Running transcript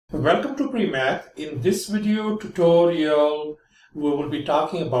Welcome to PreMath. In this video tutorial, we will be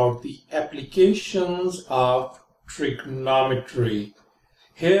talking about the applications of trigonometry.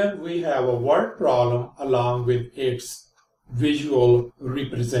 Here we have a word problem along with its visual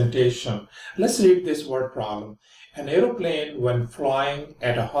representation. Let's read this word problem. An aeroplane, when flying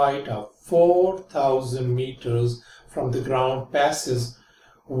at a height of 4,000 meters from the ground, passes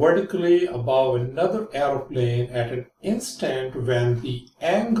vertically above another aeroplane at an instant when the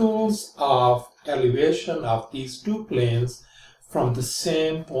angles of elevation of these two planes from the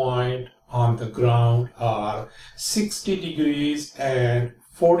same point on the ground are 60 degrees and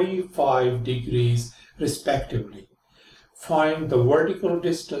 45 degrees respectively. Find the vertical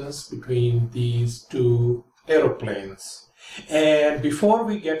distance between these two aeroplanes. And before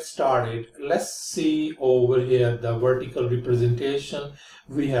we get started, let's see over here the vertical representation.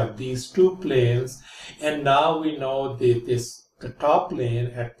 We have these two planes, and now we know that the top plane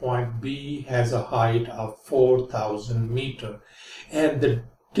at point B has a height of 4,000 meters, and the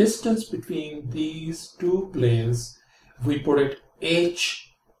distance between these two planes, we put it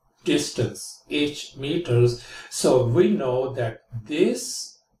h distance, h meters. So we know that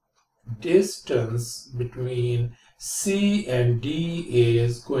this distance between C and D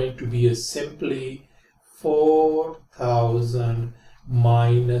is going to be simply 4,000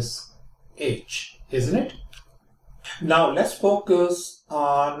 minus h, isn't it? Now let's focus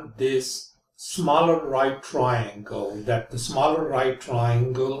on this smaller right triangle. That the smaller right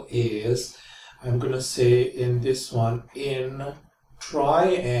triangle is, I'm going to say in this one, in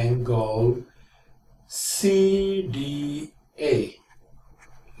triangle CDA.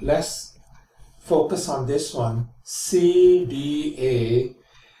 Let's focus on this one, CDA.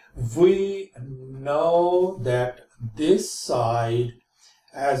 We know that this side,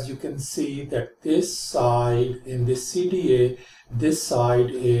 as you can see, that this side in the CDA, this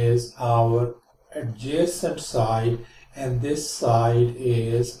side is our adjacent side and this side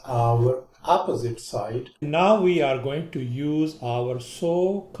is our opposite side. Now we are going to use our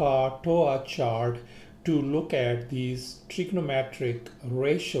SOHCAHTOA chart to look at these trigonometric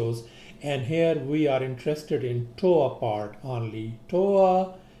ratios, and here we are interested in TOA part only.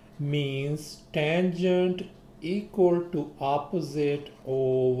 TOA means tangent equal to opposite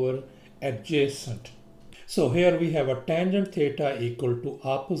over adjacent. So here we have a tangent theta equal to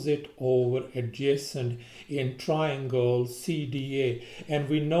opposite over adjacent in triangle CDA, and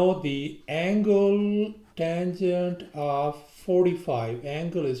we know the angle tangent of 45,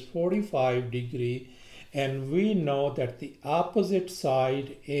 angle is 45 degree, and we know that the opposite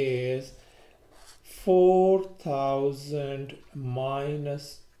side is 4,000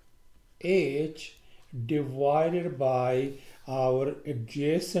 minus h divided by our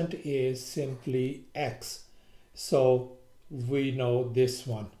adjacent is simply x. So we know this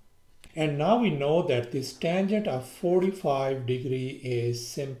one. And now we know that this tangent of 45 degree is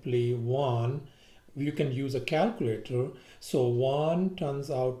simply 1. You can use a calculator. So 1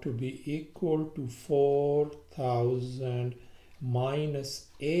 turns out to be equal to 4,000 minus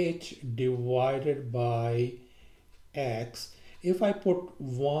h divided by x. If I put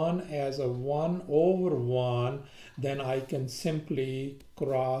 1 as a 1 over 1, then I can simply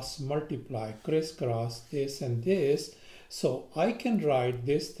multiply, crisscross this and this. So I can write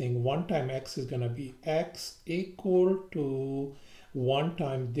this thing, 1 time x is going to be x equal to 1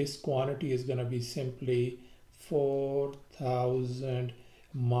 time this quantity is going to be simply 4,000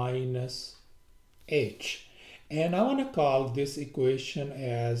 minus h. And I want to call this equation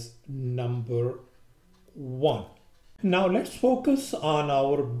as number 1. Now let's focus on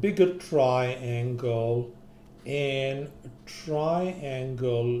our bigger triangle. In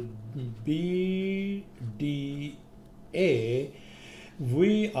triangle BDA,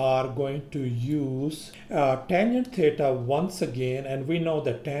 we are going to use tangent theta once again, and we know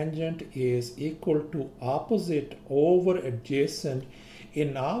that tangent is equal to opposite over adjacent.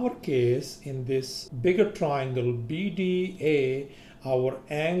 In our case, in this bigger triangle BDA, our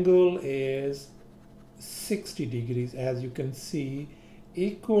angle is 60 degrees, as you can see,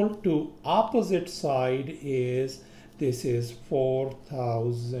 equal to opposite side is, this is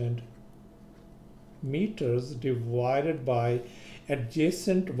 4,000 meters divided by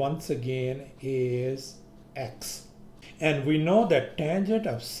adjacent once again is x. And we know that tangent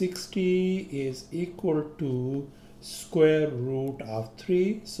of 60 is equal to square root of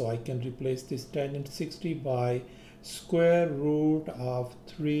 3. So I can replace this tangent 60 by square root of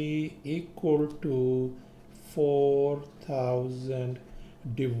 3 equal to 4,000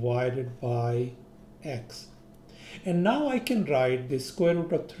 divided by x. And now I can write the square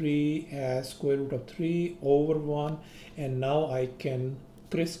root of 3 as square root of 3 over 1, and now I can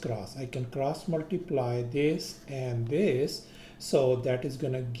crisscross. I can cross multiply this and this, so that is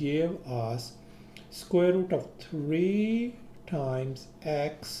going to give us square root of 3 times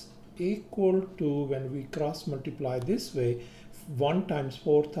x equal to, when we cross multiply this way, 1 times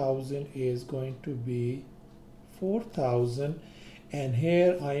 4000 is going to be 4000, and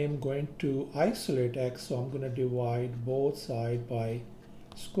here I am going to isolate x, so I'm going to divide both sides by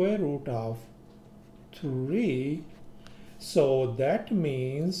square root of 3. So that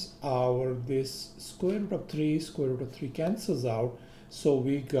means our this square root of 3 cancels out, so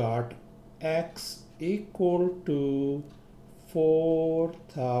we got x equal to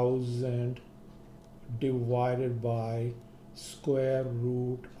 4000 divided by square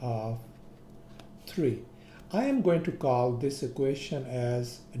root of 3. I am going to call this equation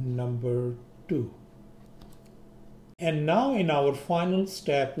as number 2. And now in our final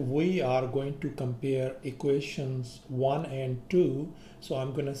step, we are going to compare equations 1 and 2. So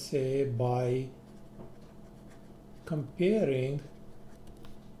I'm going to say by comparing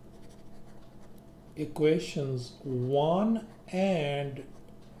equations 1 and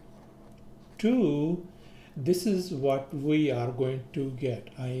 2, this is what we are going to get.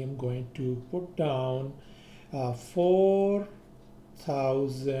 I am going to put down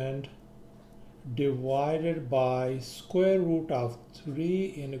 4000 divided by square root of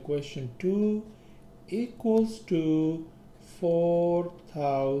 3 in equation 2 equals to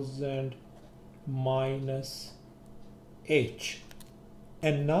 4000 minus h.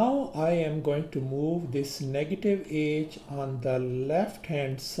 And now I am going to move this negative h on the left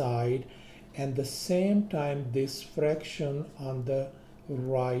hand side, and the same time this fraction on the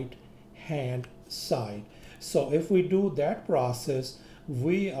right hand side. So if we do that process,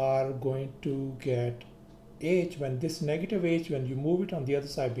 we are going to get h, when this negative h, when you move it on the other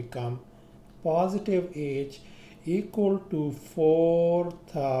side, become positive h equal to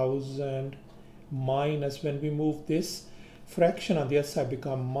 4000 minus, when we move this fraction on the other side,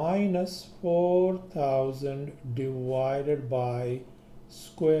 become minus 4000 divided by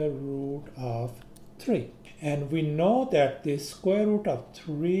square root of 3. And we know that the square root of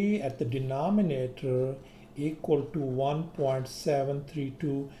 3 at the denominator equal to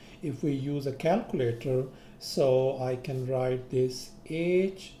 1.732 if we use a calculator. So I can write this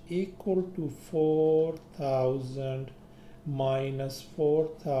h equal to 4000 minus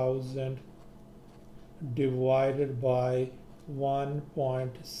 4000 divided by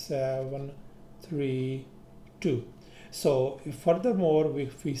 1.732. So furthermore,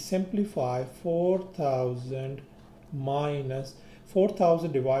 if we simplify 4000 minus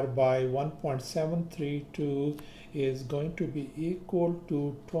 4000 divided by 1.732 is going to be equal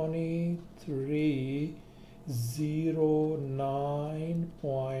to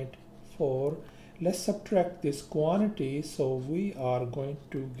 2309.4. Let's subtract this quantity, so we are going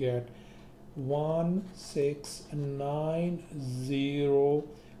to get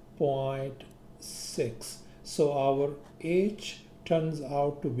 1690.6. So our h turns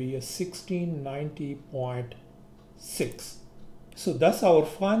out to be a 1690.6. So thus our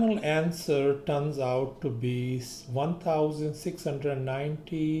final answer turns out to be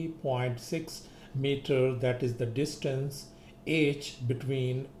 1690.6 meter. That is the distance h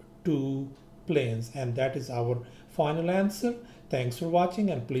between two planes, and that is our final answer. Thanks for watching,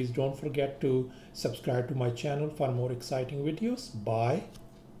 and please don't forget to subscribe to my channel for more exciting videos. Bye.